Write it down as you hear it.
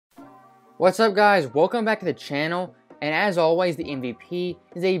What's up, guys? Welcome back to the channel, and as always, the MVP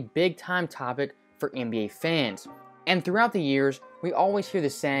is a big time topic for NBA fans. And throughout the years, we always hear the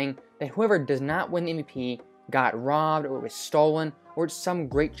saying that whoever does not win the MVP got robbed, or it was stolen, or it's some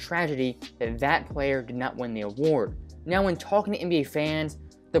great tragedy that that player did not win the award. Now, when talking to NBA fans,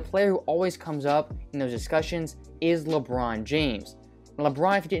 the player who always comes up in those discussions is LeBron James.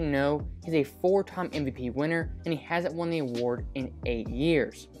 LeBron, if you didn't know, he's a 4-time MVP winner, and he hasn't won the award in 8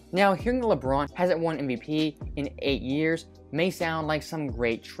 years. Now, hearing that LeBron hasn't won MVP in 8 years may sound like some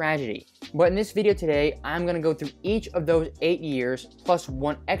great tragedy. But in this video today, I'm going to go through each of those 8 years plus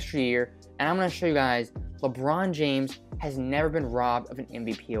one extra year, and I'm going to show you guys LeBron James has never been robbed of an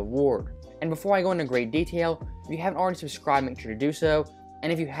MVP award. And before I go into great detail, if you haven't already subscribed, make sure to do so.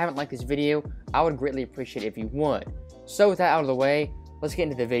 And if you haven't liked this video, I would greatly appreciate it if you would. So with that out of the way, let's get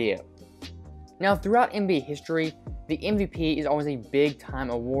into the video. Now, throughout NBA history, the MVP is always a big time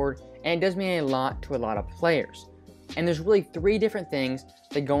award, and it does mean a lot to a lot of players. And there's really 3 different things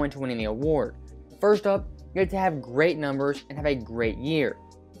that go into winning the award. First up, you have to have great numbers and have a great year.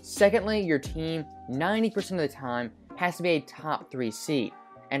 Secondly, your team 90% of the time has to be a top 3 seed.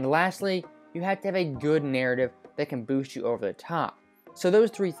 And lastly, you have to have a good narrative that can boost you over the top. So those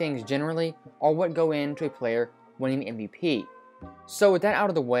 3 things generally are what go into a player winning the MVP. So with that out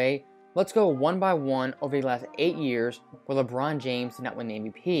of the way, let's go one by one over the last 8 years where LeBron James did not win the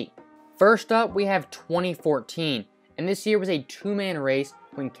MVP. First up, we have 2014, and this year was a 2-man race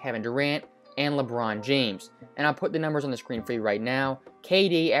between Kevin Durant and LeBron James. And I'll put the numbers on the screen for you right now.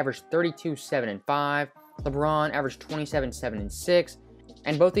 KD averaged 32, 7, and 5. LeBron averaged 27, 7, and 6.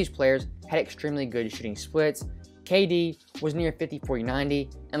 And both these players had extremely good shooting splits. KD was near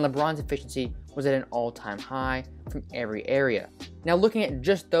 50-40-90, and LeBron's efficiency was at an all-time high from every area. Now, looking at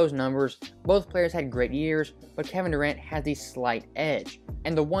just those numbers, both players had great years, but Kevin Durant has the slight edge.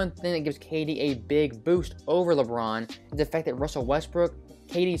 And the one thing that gives KD a big boost over LeBron is the fact that Russell Westbrook,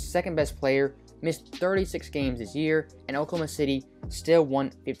 KD's second best player, missed 36 games this year, and Oklahoma City still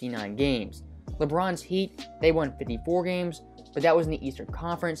won 59 games. LeBron's Heat, they won 54 games, but that was in the Eastern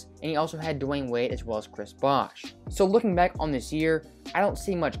Conference, and he also had Dwayne Wade as well as Chris Bosh. So looking back on this year, I don't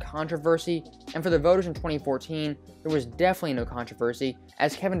see much controversy, and for the voters in 2014, there was definitely no controversy,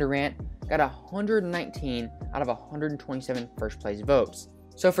 as Kevin Durant got 119 out of 127 first place votes.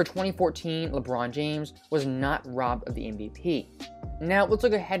 So for 2014, LeBron James was not robbed of the MVP. Now let's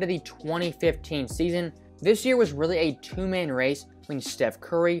look ahead to the 2015 season. This year was really a 2-man race between Steph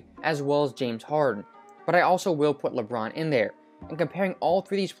Curry as well as James Harden, but I also will put LeBron in there. And comparing all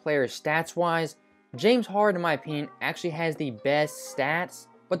 3 of these players stats-wise, James Harden, in my opinion, actually has the best stats,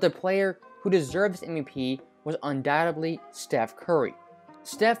 but the player who deserved this MVP was undoubtedly Steph Curry.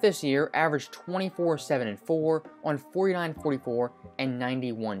 Steph this year averaged 24, 7, and 4 on 49, 44, and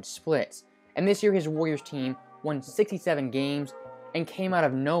 91 splits. And this year his Warriors team won 67 games and came out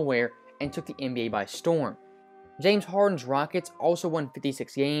of nowhere and took the NBA by storm. James Harden's Rockets also won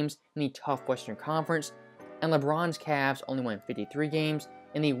 56 games in the tough Western Conference, and LeBron's Cavs only won 53 games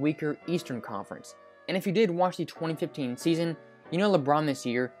in the weaker Eastern Conference. And if you did watch the 2015 season, you know LeBron this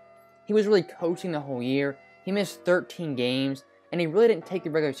year, he was really coasting the whole year. He missed 13 games, and he really didn't take the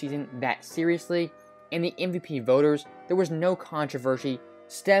regular season that seriously. In the MVP voters, there was no controversy.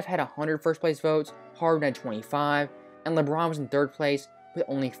 Steph had 100 first place votes, Harden had 25, and LeBron was in 3rd place with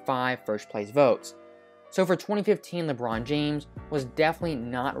only 5 first place votes. So for 2015, LeBron James was definitely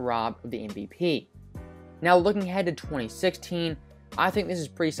not robbed of the MVP. Now looking ahead to 2016, I think this is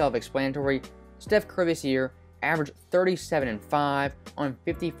pretty self-explanatory. Steph Curry this year averaged 37 and 5 on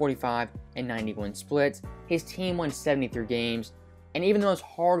 50, 45, and 91 splits. His team won 73 games, and even the most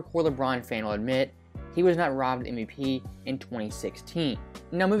hardcore LeBron fan will admit, he was not robbed of MVP in 2016.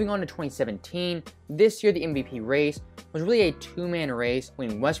 Now moving on to 2017, this year the MVP race was really a 2-man race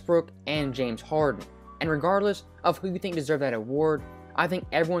between Westbrook and James Harden. And regardless of who you think deserved that award, I think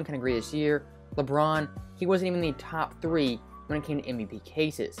everyone can agree this year, LeBron, he wasn't even in the top 3 when it came to MVP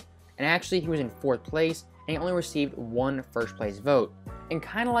cases. And actually, he was in 4th place, and he only received 1 first place vote. And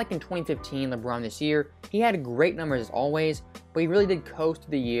kind of like in 2015, LeBron this year, he had great numbers as always, but he really did coast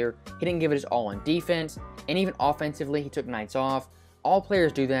through the year. He didn't give it his all on defense, and even offensively, he took nights off. All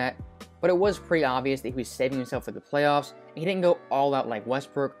players do that, but it was pretty obvious that he was saving himself for the playoffs, and he didn't go all out like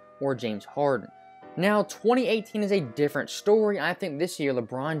Westbrook or James Harden. Now, 2018 is a different story. I think this year,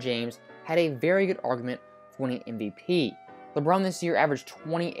 LeBron James had a very good argument for winning MVP. LeBron this year averaged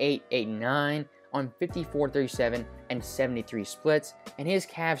 28, 8, and 9 on 54, 37, and 73 splits, and his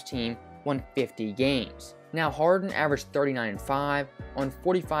Cavs team won 50 games. Now, Harden averaged 39 and 5 on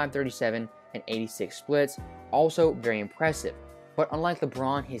 45, 37, and 86 splits, also very impressive. But unlike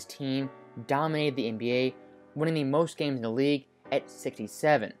LeBron, his team dominated the NBA, winning the most games in the league at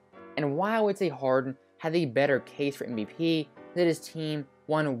 67. And while I would say Harden had the better case for MVP, that his team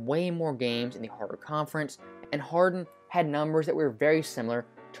won way more games in the harder conference, and Harden had numbers that were very similar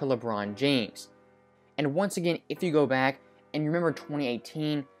to LeBron James. And once again, if you go back and you remember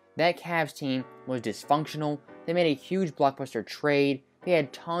 2018, that Cavs team was dysfunctional. They made a huge blockbuster trade, they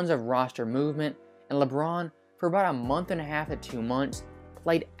had tons of roster movement, and LeBron, for about a month and a half to 2 months,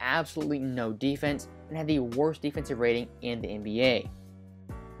 played absolutely no defense and had the worst defensive rating in the NBA.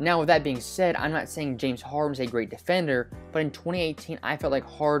 Now, with that being said, I'm not saying James Harden's a great defender, but in 2018, I felt like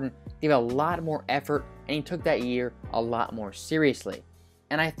Harden gave a lot more effort and he took that year a lot more seriously.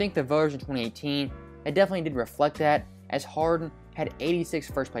 And I think the voters in 2018, they definitely did reflect that, as Harden had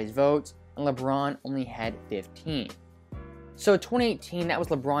 86 first place votes and LeBron only had 15. So 2018, that was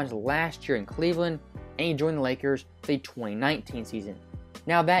LeBron's last year in Cleveland, and he joined the Lakers for the 2019 season.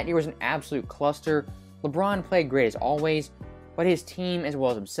 Now that year was an absolute cluster. LeBron played great as always, but his team as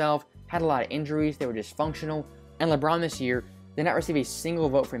well as himself had a lot of injuries, they were dysfunctional, and LeBron this year did not receive a single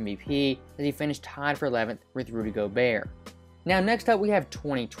vote for MVP as he finished tied for 11th with Rudy Gobert. Now next up we have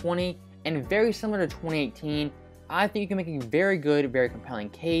 2020, and very similar to 2018, I think you can make a very good, very compelling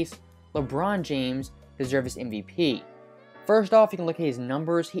case. LeBron James deserves this MVP. First off, you can look at his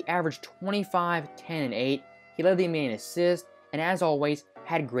numbers. He averaged 25, 10, and 8. He led the NBA in assists, and as always,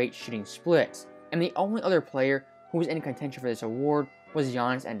 had great shooting splits. And the only other player who was in contention for this award was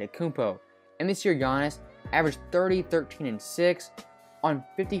Giannis Antetokounmpo. And this year, Giannis averaged 30, 13, and 6 on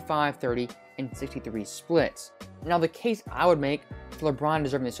 55, 30, and 63 splits. Now, the case I would make for LeBron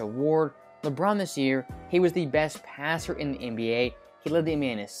deserving this award, LeBron this year, he was the best passer in the NBA. He led the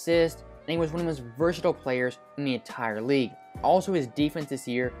NBA in assists, and he was one of the most versatile players in the entire league. Also, his defense this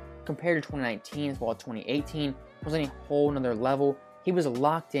year, compared to 2019 as well as 2018, was on a whole nother level. He was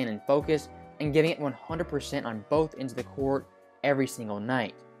locked in and focused, and giving it 100% on both ends of the court every single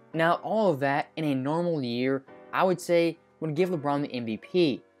night. Now, all of that in a normal year, I would say would give LeBron the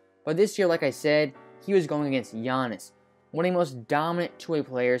MVP. But this year, like I said, he was going against Giannis, one of the most dominant two-way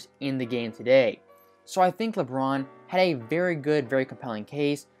players in the game today. So I think LeBron had a very good, very compelling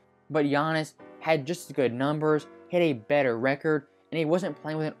case, but Giannis had just as good numbers, he had a better record, and he wasn't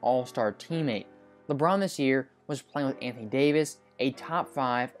playing with an all-star teammate. LeBron this year was playing with Anthony Davis, a top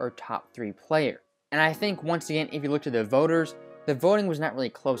 5 or top 3 player. And I think once again, if you look to the voters, the voting was not really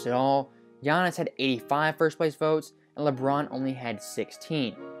close at all. Giannis had 85 first place votes, and LeBron only had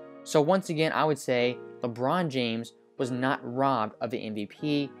 16. So once again, I would say LeBron James was not robbed of the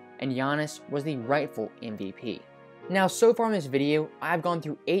MVP, and Giannis was the rightful MVP. Now, so far in this video, I've gone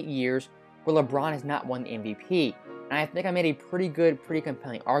through 8 years where LeBron has not won the MVP, and I think I made a pretty good, pretty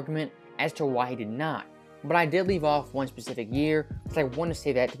compelling argument as to why he did not. But I did leave off one specific year because I want to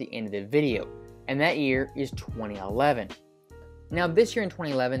say that to the end of the video, and that year is 2011. Now this year in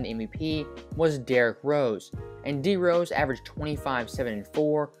 2011, the MVP was Derrick Rose, and D Rose averaged 25, 7, and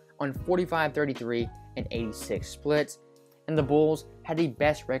 4 on 45, 33, and 86 splits, and the Bulls had the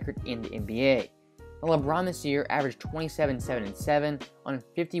best record in the NBA. Now LeBron this year averaged 27, 7, and 7 on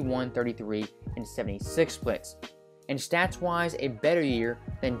 51, 33, and 76 splits, and stats-wise a better year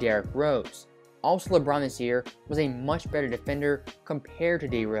than Derrick Rose. Also, LeBron this year was a much better defender compared to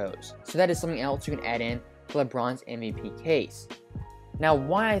D Rose, so that is something else you can add in for LeBron's MVP case. Now,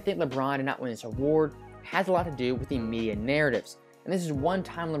 why I think LeBron did not win this award has a lot to do with the media narratives, and this is one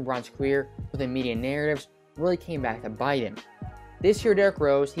time in LeBron's career where the media narratives really came back to bite him. This year, Derrick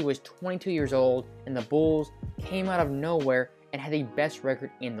Rose, he was 22 years old, and the Bulls came out of nowhere and had the best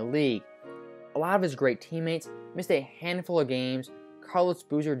record in the league. A lot of his great teammates missed a handful of games. Carlos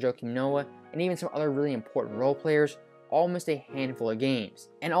Boozer, Joakim Noah, and even some other really important role players all missed a handful of games.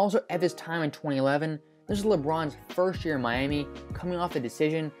 And also at this time in 2011, this is LeBron's first year in Miami, coming off the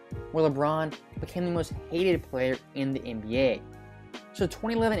decision where LeBron became the most hated player in the NBA. So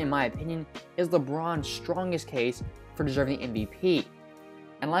 2011, in my opinion, is LeBron's strongest case for deserving the MVP.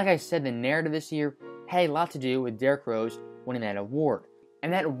 And like I said, the narrative this year had a lot to do with Derrick Rose winning that award.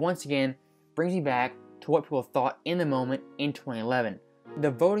 And that once again brings me back to what people thought in the moment in 2011.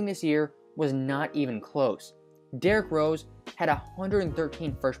 The voting this year was not even close. Derrick Rose had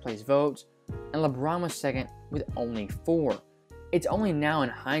 113 first place votes, and LeBron was second with only 4. It's only now in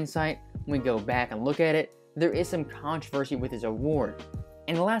hindsight, when we go back and look at it, there is some controversy with his award.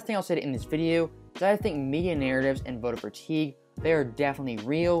 And the last thing I'll say in this video is that I think media narratives and voter fatigue, they are definitely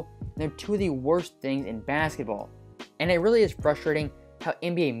real, and they're two of the worst things in basketball. And it really is frustrating how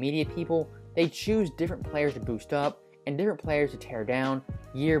NBA media people, they choose different players to boost up and different players to tear down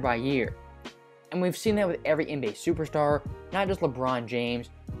year by year. And we've seen that with every NBA superstar, not just LeBron James,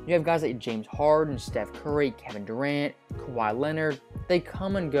 You have guys like James Harden, Steph Curry, Kevin Durant, Kawhi Leonard. They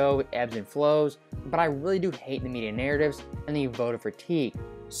come and go with ebbs and flows, but I really do hate the media narratives and the voter fatigue.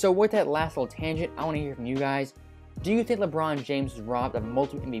 So with that last little tangent, I want to hear from you guys. Do you think LeBron James was robbed of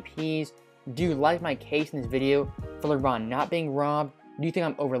multiple MVPs? Do you like my case in this video for LeBron not being robbed? Do you think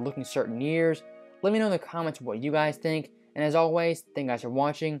I'm overlooking certain years? Let me know in the comments what you guys think. And as always, thank you guys for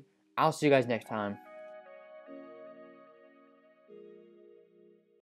watching. I'll see you guys next time.